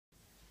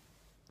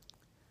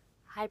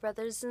Hi,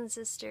 brothers and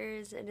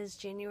sisters. It is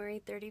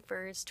January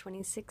 31st,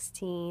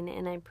 2016,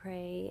 and I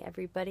pray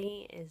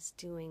everybody is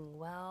doing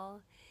well.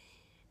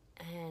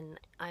 And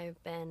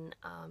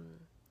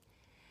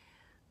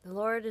the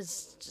Lord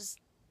has just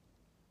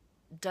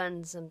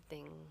done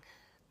something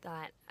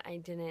that I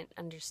didn't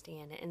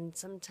understand. And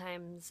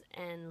sometimes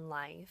in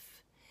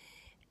life,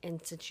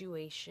 in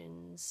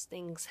situations,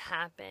 things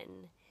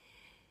happen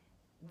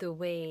the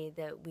way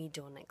that we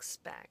don't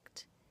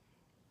expect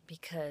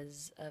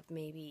because of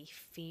maybe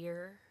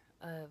fear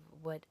of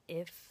what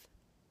if,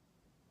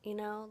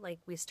 like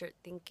we start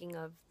thinking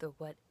of the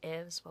what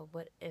ifs. Well,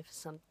 what if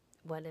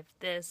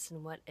this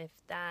and what if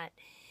that?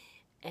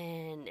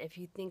 And if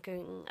you're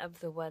thinking of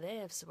the what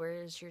ifs,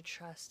 where is your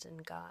trust in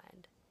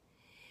God?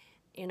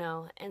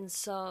 And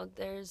so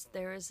there is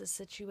a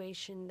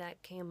situation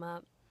that came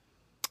up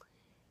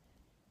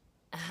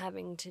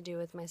having to do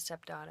with my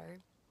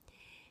stepdaughter,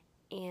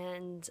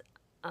 and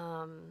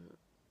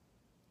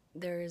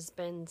there's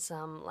been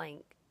some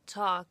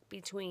talk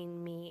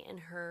between me and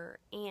her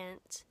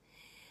aunt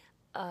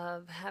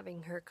of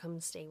having her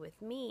come stay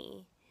with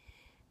me,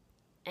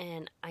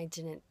 and I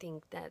didn't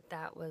think that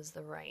that was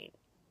the right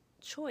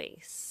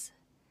choice,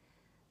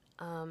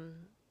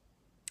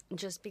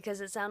 just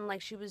because it sounded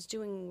like she was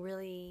doing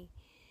really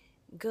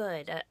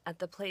good at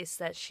the place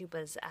that she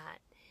was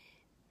at.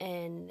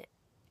 And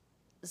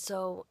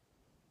so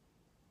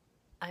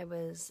I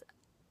was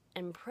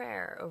in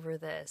prayer over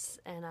this,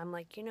 and I'm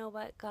like, you know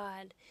what,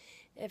 God,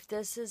 if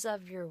this is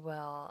of your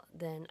will,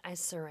 then I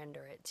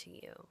surrender it to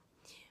you.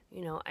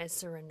 I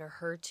surrender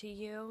her to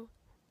you.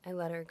 I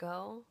let her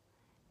go,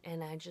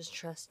 and I just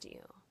trust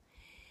you.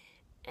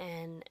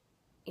 And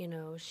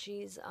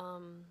she's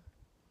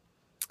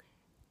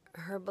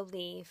her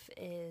belief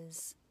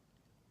is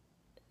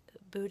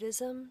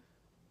Buddhism.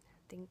 I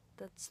think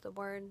that's the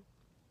word.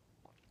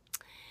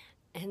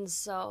 And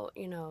so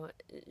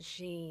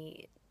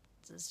she's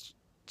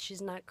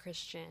not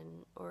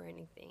Christian or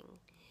anything.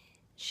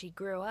 She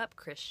grew up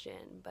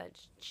Christian, but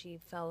she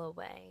fell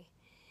away.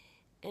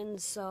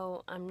 And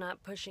so I'm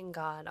not pushing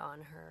God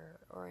on her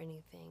or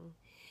anything.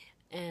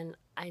 And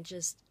I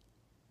guess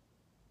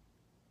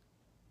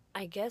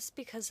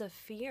because of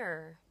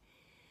fear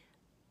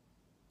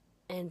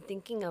and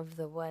thinking of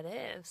the what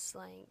ifs,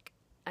 I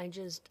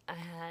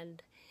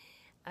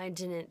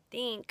didn't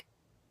think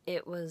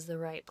it was the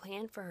right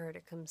plan for her to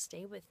come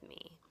stay with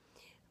me.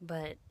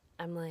 But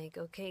I'm like,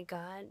 okay,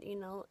 God,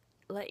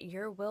 let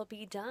your will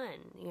be done,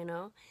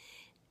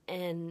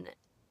 And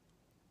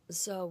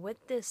so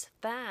with this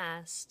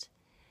fast,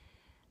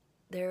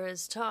 there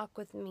is talk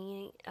with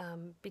me,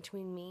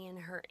 between me and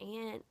her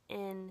aunt,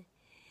 and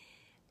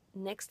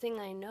next thing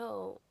I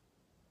know,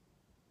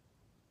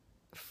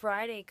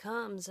 Friday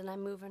comes and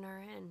I'm moving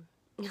her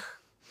in.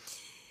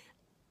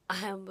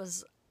 I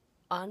was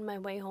on my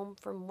way home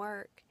from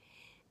work,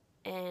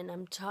 and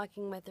I'm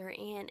talking with her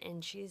aunt,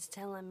 and she's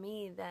telling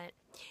me that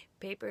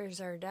papers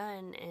are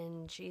done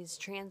and she's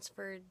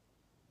transferred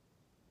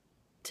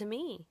to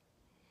me.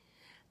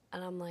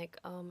 And I'm like,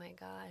 oh my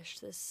gosh,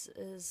 this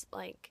is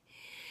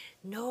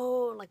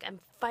no, I'm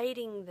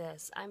fighting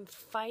this. I'm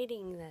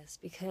fighting this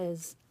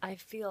because I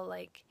feel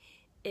like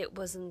it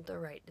wasn't the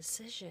right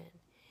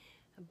decision.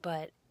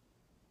 But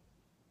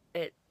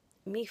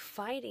me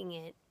fighting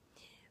it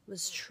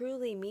was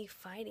truly me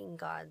fighting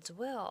God's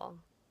will.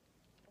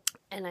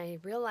 And I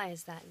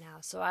realize that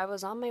now. So I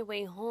was on my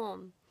way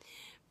home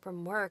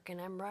from work,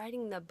 and I'm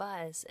riding the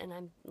bus, and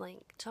I'm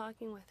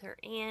talking with her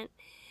aunt,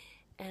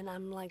 and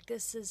I'm like,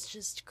 this is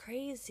just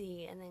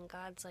crazy. And then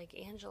God's like,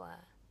 Angela,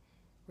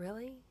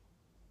 really?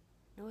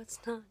 No, it's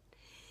not.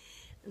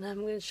 And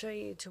I'm going to show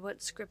you to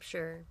what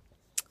scripture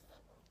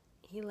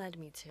he led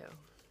me to.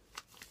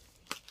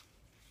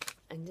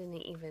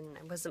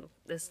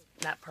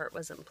 That part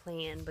wasn't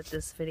planned, but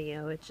this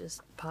video, it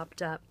just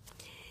popped up.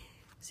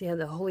 See how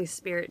the Holy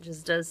Spirit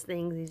just does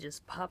things? He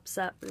just pops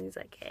up and he's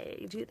like,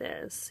 hey, do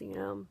this,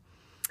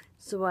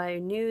 So I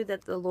knew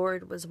that the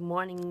Lord was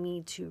wanting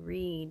me to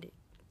read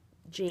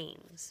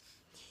James,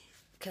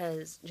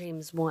 because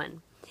James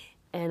 1.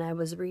 And I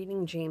was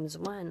reading James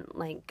 1,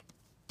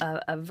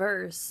 a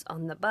verse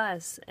on the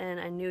bus, and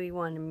I knew he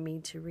wanted me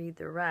to read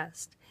the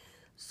rest.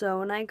 So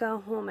when I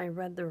got home, I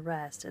read the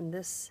rest, and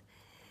this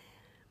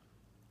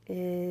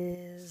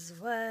is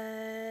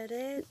what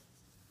it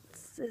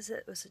is.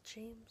 Was it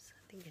James?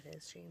 I think it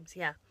is James.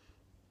 Yeah.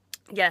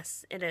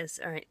 Yes, it is.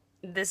 All right.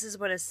 This is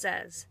what it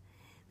says.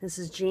 This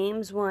is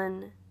James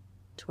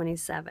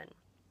 1:27.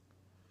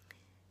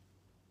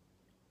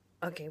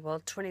 Okay, well,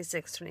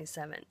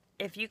 26:27.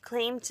 If you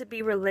claim to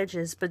be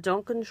religious but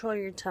don't control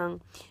your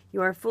tongue,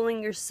 you are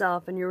fooling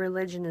yourself and your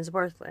religion is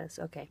worthless.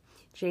 Okay,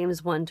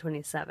 James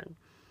 1:27.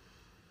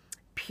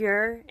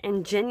 Pure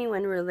and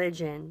genuine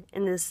religion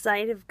in the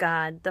sight of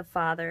God the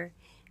Father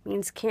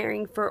means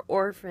caring for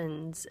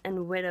orphans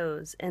and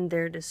widows in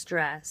their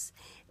distress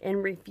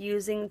and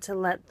refusing to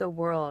let the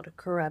world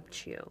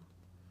corrupt you.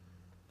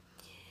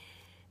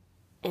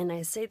 And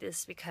I say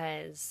this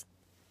because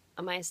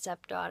my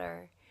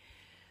stepdaughter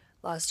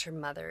lost her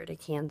mother to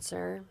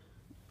cancer,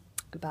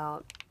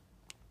 about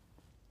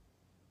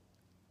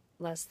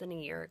less than a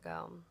year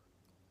ago.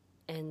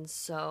 And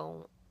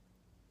so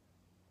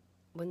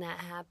when that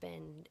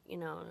happened,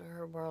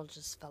 her world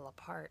just fell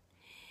apart.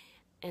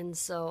 And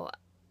so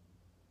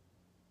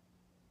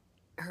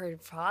her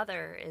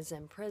father is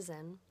in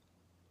prison.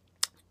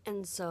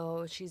 And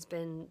so she's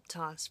been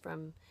tossed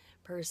from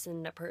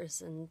person to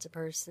person to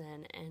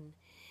person.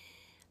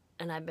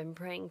 And I've been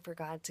praying for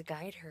God to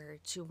guide her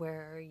to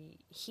where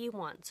He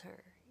wants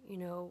her,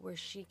 where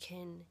she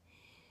can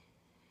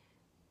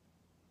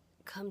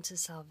come to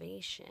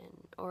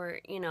salvation, or,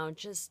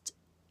 just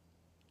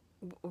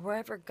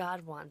wherever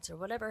God wants her,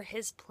 whatever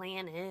His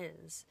plan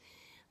is,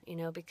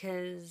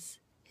 because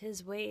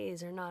His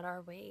ways are not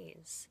our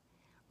ways,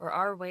 or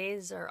our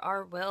ways or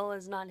our will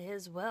is not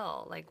His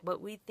will. Like,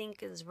 what we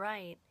think is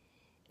right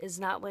is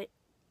not what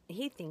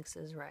He thinks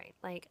is right.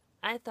 Like,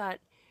 I thought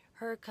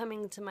her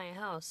coming to my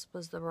house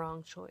was the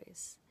wrong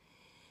choice,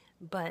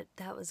 but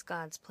that was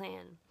God's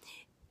plan.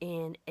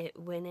 And it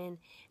went in,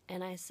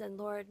 and I said,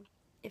 Lord,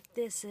 if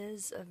this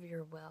is of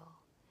your will,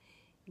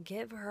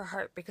 give her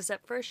heart. Because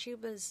at first she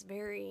was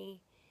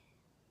very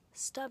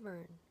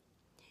stubborn.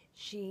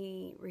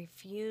 She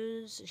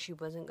refused. She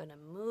wasn't going to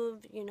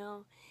move,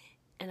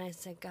 And I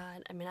said,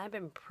 God, I've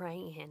been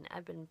praying.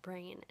 I've been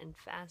praying and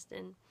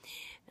fasting.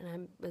 And I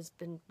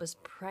was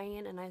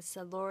praying, and I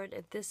said, Lord,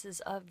 if this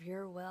is of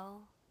your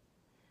will,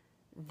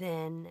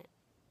 then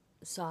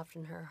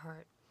soften her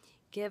heart.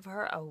 Give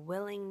her a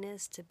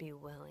willingness to be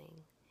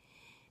willing.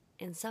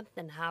 And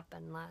something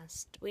happened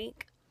last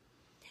week.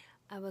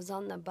 I was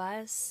on the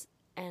bus,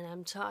 and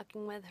I'm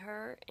talking with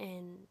her,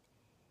 and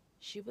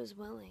she was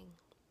willing.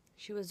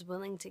 She was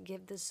willing to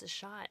give this a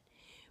shot,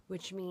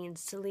 which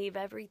means to leave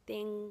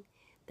everything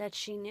that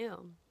she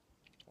knew,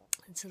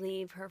 to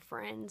leave her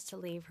friends, to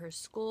leave her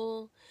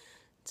school,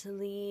 to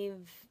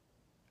leave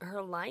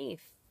her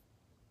life,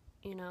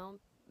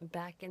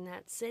 back in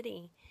that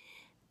city,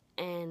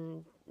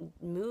 and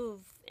move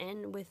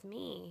in with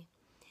me,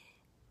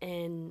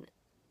 and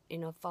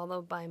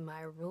followed by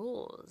my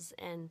rules,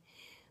 and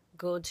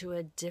go to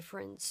a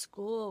different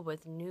school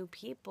with new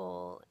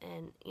people,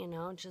 and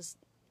just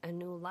a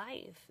new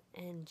life.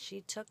 And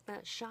she took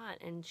that shot,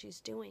 and she's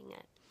doing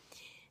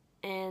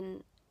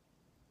it.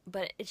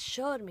 But it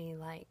showed me,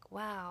 like,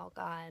 wow,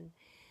 God,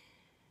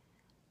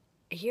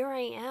 here I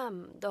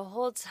am. The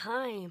whole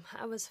time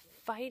I was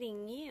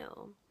fighting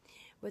you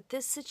with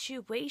this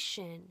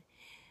situation.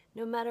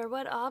 No matter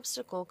what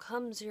obstacle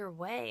comes your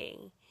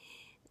way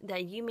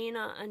that you may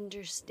not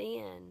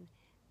understand,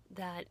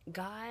 that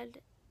God,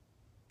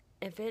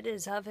 if it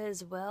is of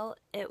His will,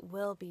 it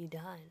will be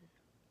done.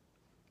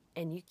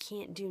 And you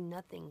can't do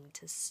nothing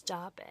to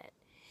stop it.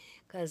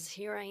 Because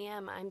here I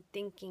am, I'm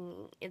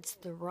thinking it's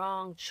the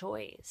wrong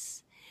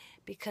choice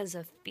because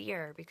of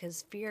fear,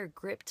 because fear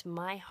gripped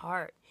my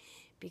heart,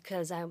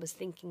 because I was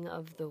thinking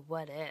of the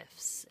what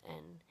ifs,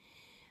 and,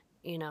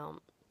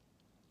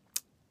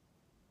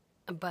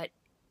 but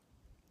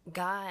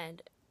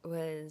God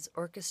was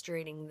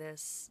orchestrating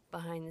this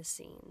behind the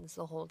scenes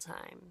the whole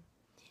time.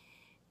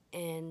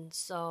 And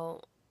so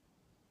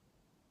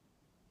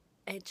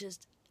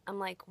I'm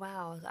like,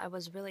 wow, I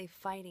was really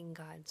fighting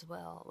God's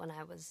will when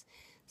I was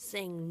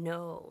saying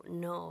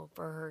no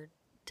for her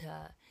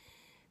to,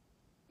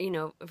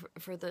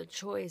 for the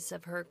choice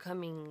of her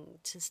coming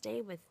to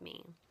stay with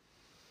me.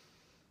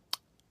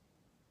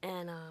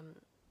 And,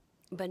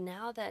 but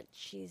now that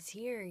she's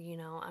here,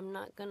 I'm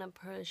not going to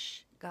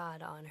push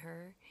God on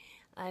her.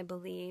 I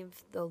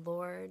believe the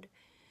Lord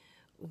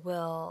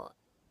will,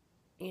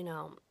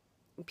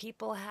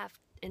 people have,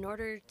 in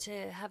order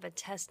to have a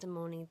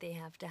testimony, they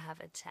have to have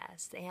a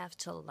test. They have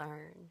to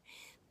learn.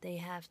 They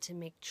have to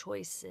make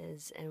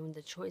choices. And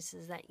the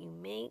choices that you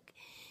make,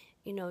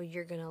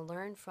 you're going to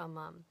learn from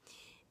them.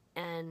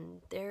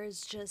 And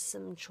there's just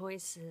some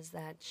choices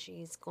that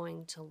she's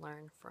going to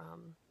learn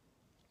from.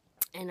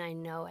 And I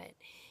know it.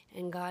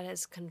 And God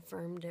has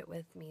confirmed it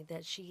with me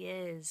that she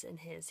is in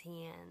His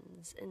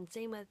hands. And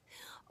same with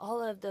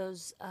all of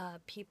those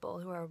people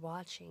who are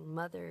watching,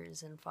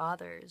 mothers and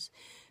fathers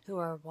who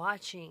are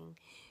watching,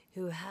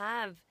 who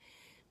have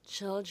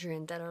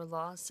children that are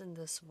lost in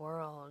this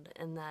world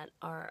and that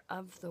are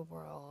of the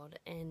world.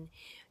 And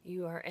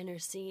you are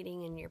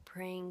interceding and you're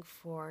praying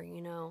for,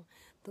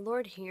 the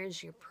Lord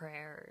hears your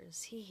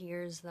prayers. He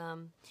hears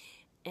them,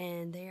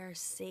 and they are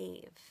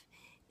safe.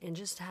 And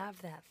just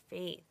have that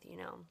faith,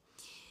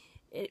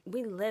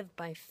 we live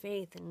by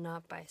faith and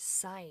not by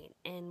sight.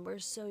 And we're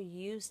so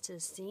used to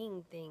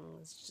seeing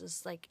things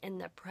just like in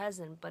the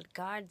present. But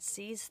God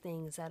sees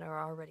things that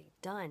are already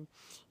done.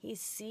 He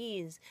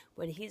sees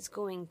what He's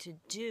going to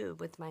do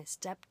with my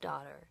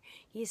stepdaughter.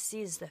 He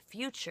sees the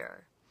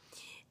future.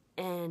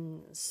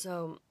 And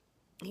so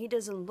He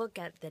doesn't look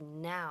at the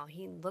now.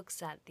 He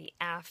looks at the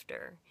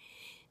after.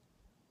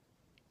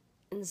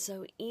 And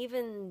so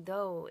even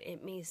though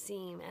it may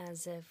seem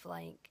as if,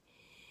 like,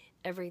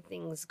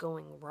 everything's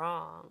going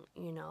wrong,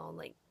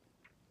 like,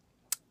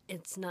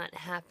 it's not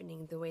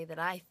happening the way that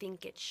I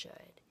think it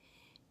should,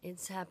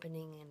 it's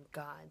happening in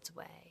God's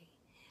way.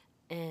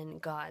 in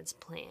God's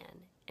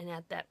plan. And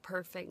at that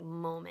perfect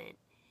moment,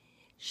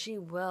 she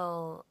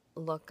will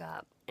look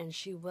up and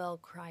she will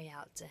cry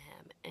out to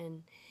him.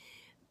 And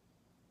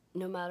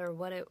no matter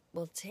what it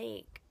will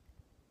take,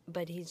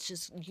 but he's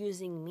just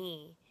using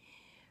me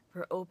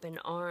for open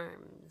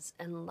arms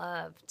and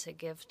love to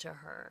give to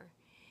her,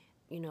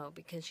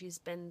 because she's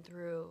been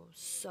through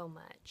so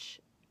much,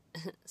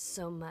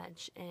 so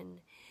much.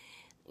 And,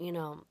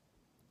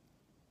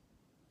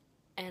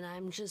 and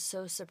I'm just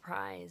so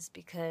surprised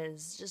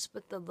because just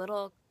with the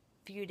little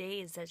few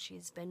days that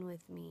she's been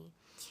with me,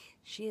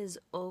 she has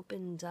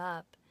opened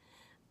up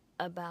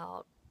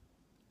about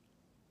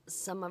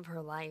some of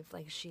her life.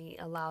 Like, she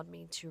allowed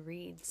me to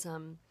read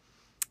some,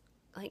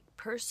 like,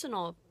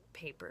 personal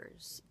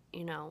papers,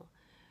 and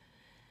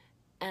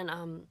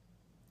I'm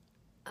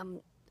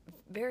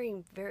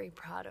very, very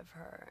proud of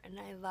her, and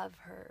I love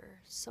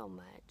her so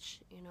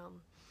much.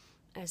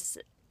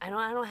 I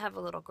don't have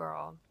a little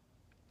girl,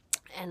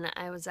 and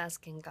I was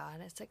asking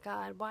God. I said,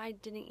 God, why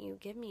didn't you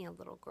give me a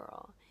little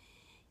girl?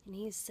 And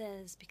he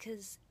says,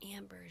 because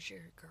Amber's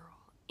your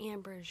girl.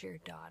 Amber's your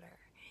daughter.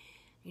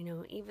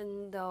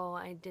 Even though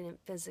I didn't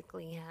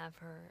physically have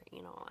her,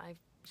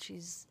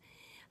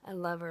 I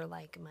love her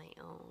like my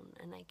own,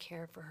 and I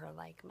care for her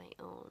like my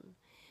own.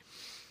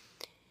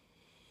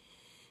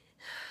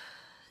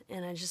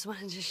 And I just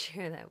wanted to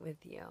share that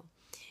with you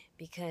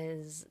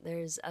because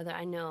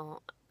I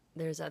know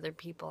there's other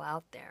people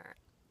out there,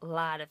 a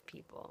lot of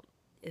people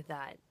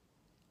that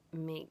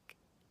make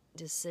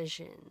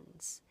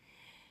decisions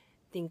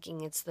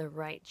thinking it's the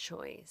right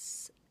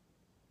choice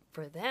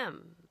for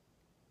them.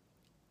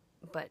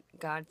 But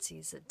God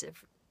sees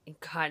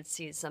God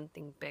sees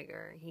something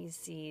bigger. He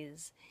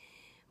sees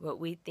what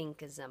we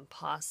think is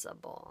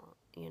impossible,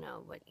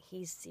 what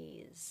he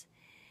sees.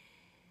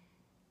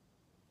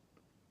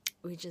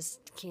 We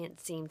just can't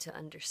seem to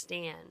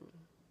understand.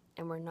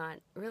 And we're not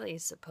really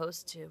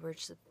supposed to. We're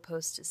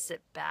supposed to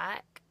sit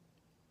back,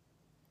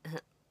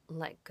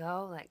 let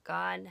go, let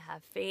God,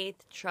 have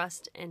faith,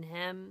 trust in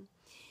him,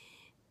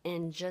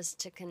 and just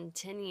to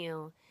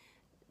continue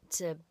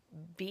to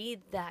be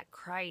that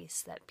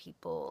Christ that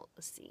people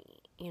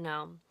see.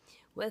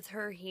 With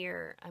her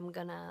here, I'm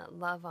gonna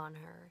love on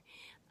her.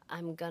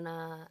 I'm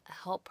gonna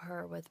help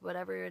her with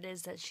whatever it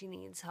is that she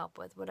needs help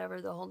with,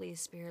 whatever the Holy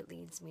Spirit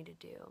leads me to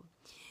do.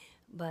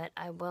 But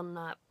I will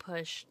not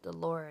push the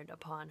Lord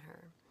upon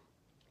her.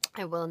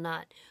 I will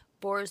not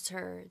force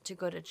her to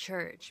go to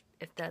church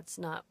if that's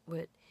not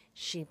what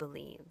she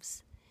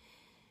believes.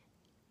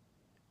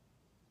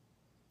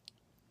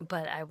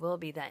 But I will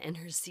be that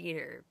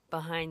interceder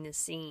behind the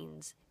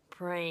scenes,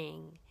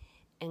 praying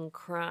and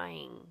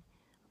crying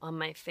on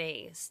my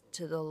face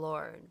to the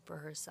Lord for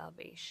her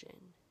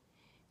salvation,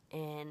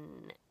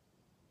 and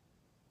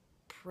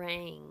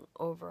praying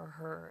over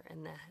her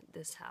and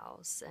this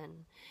house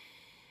and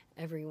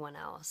everyone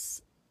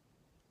else.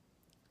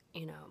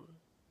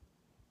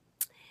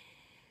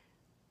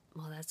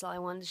 Well, that's all I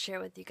wanted to share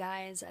with you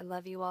guys. I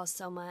love you all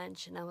so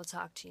much, and I will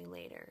talk to you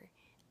later.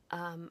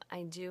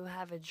 I do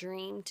have a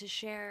dream to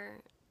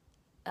share,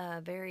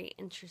 a very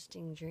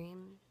interesting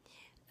dream,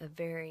 a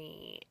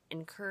very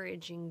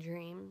encouraging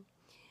dream,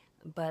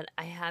 but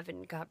I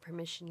haven't got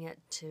permission yet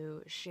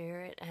to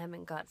share it. I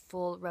haven't got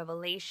full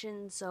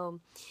revelation, so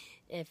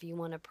if you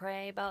want to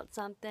pray about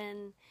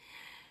something,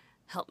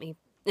 help me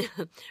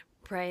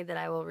pray that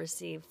I will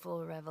receive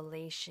full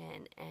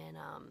revelation and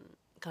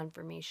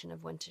confirmation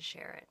of when to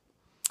share it.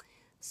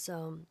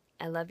 So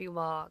I love you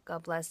all.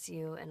 God bless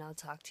you, and I'll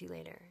talk to you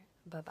later.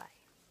 Bye-bye.